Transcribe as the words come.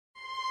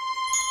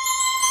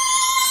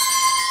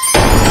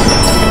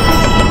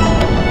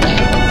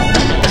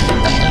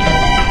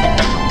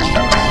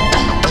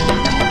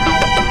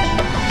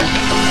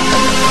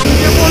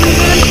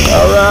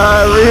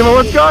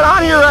What's going on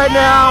here right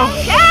now?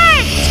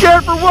 Scared!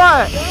 Scared for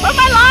what? For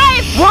my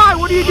life! Why?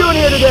 What are you doing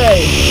here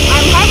today?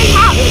 I'm having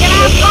fun. We're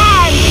gonna have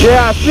fun.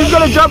 Yeah, she's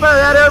gonna jump out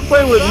of that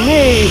airplane with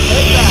me,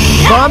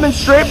 bombing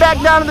straight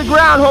back down to the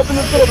ground, hoping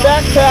this little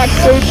backpack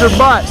saves her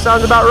butt.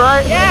 Sounds about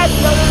right? Yes.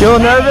 You a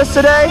little nervous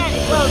today?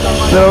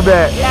 A little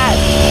bit. Yes.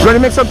 Ready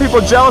to make some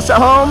people jealous at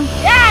home?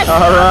 Yes.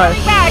 All right.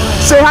 Back.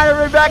 Say hi to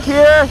everybody back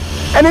here.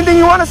 Anything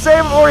you want to say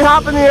before we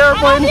hop in the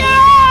airplane? I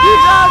love you. We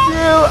love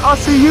you.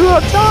 I'll see you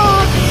up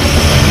top.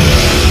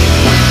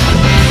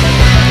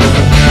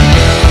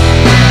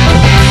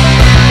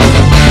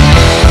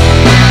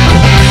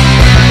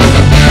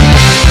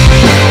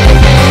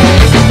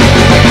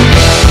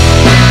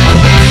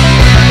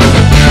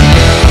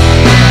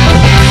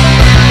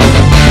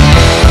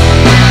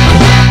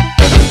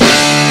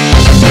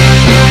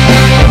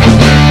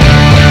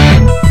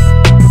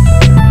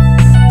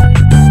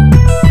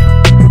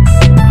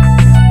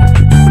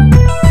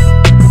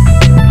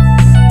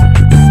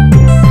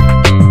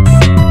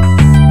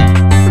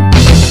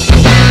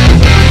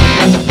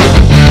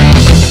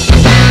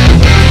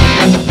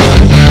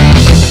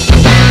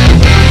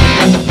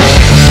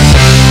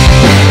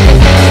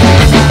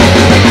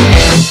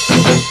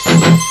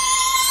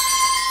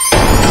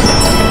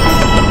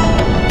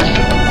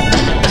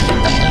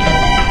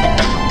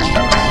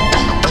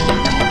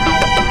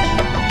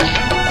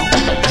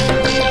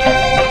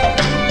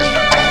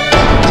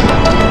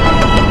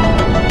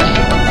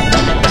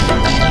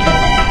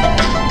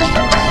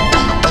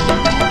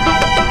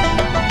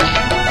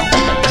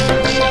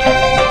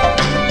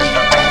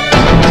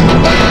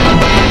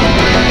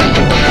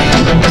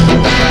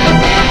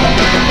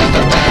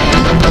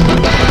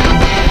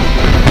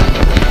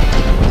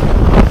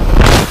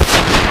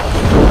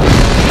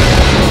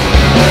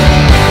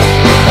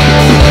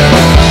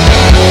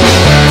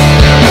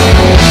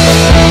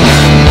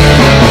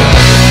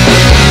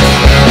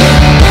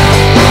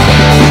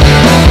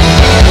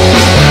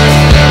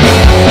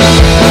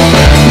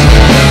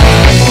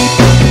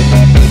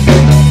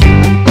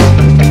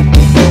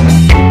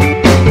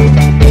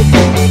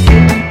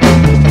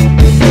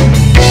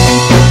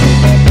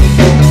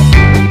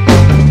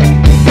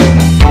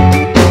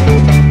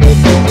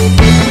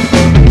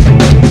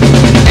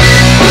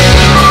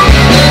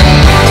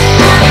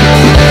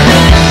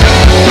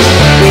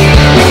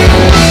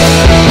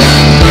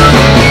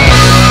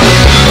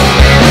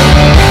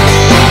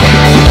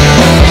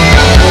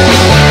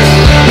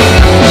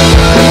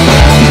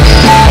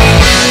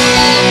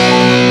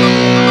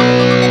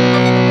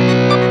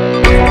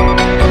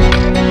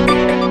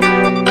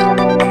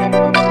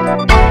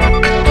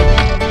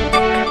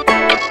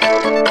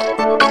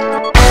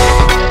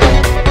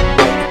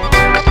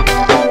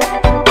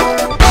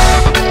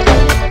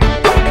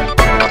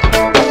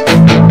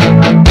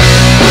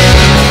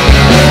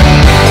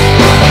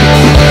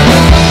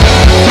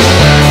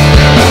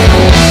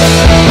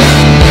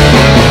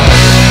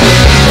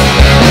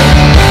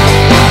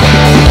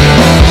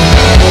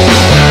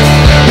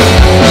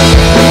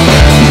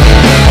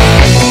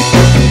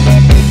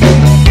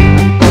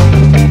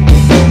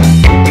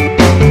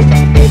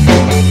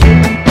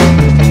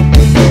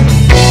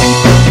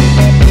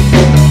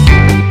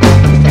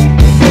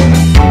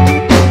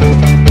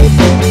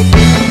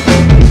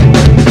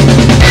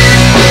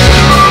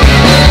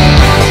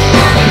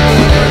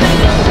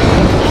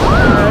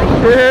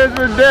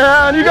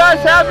 Down. You guys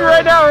happy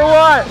right now or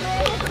what?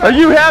 Are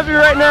you happy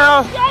right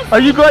now? Are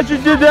you glad you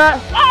did that?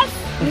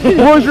 Yes.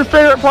 What was your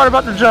favorite part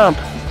about the jump?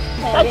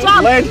 The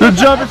jump. The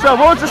jump itself.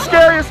 What was the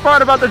scariest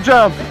part about the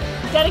jump?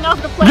 Getting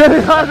off the plane.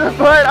 Getting off the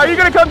plane. Are you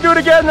going to come do it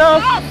again though?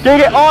 Yes. Gonna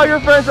get all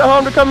your friends at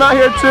home to come out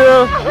here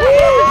too.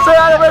 Say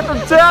hi to everybody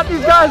from Taft.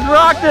 These guys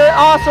rocked it.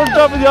 Awesome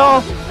jumping,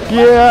 y'all.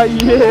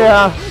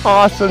 Yeah.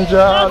 Awesome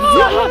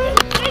job.